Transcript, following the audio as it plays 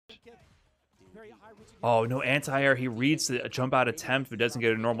Oh, no anti-air. He reads the jump out attempt but doesn't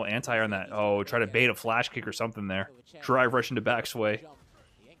get a normal anti-air on that. Oh, try to bait a flash kick or something there. Drive rush into back sway.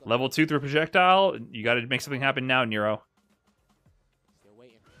 Level 2 through projectile. You got to make something happen now, Nero.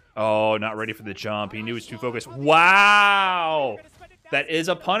 Oh, not ready for the jump. He knew he was too focused. Wow! That is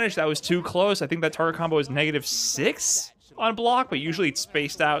a punish. That was too close. I think that target combo is -6 on block, but usually it's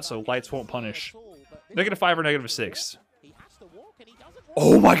spaced out, so lights won't punish. -5 or -6.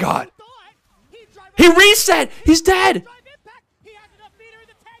 Oh my god! He reset! He's dead!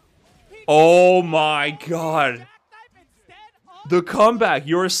 Oh my god. The comeback.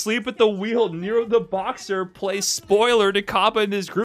 You're asleep at the wheel. Nero the Boxer plays spoiler to Kappa in this group.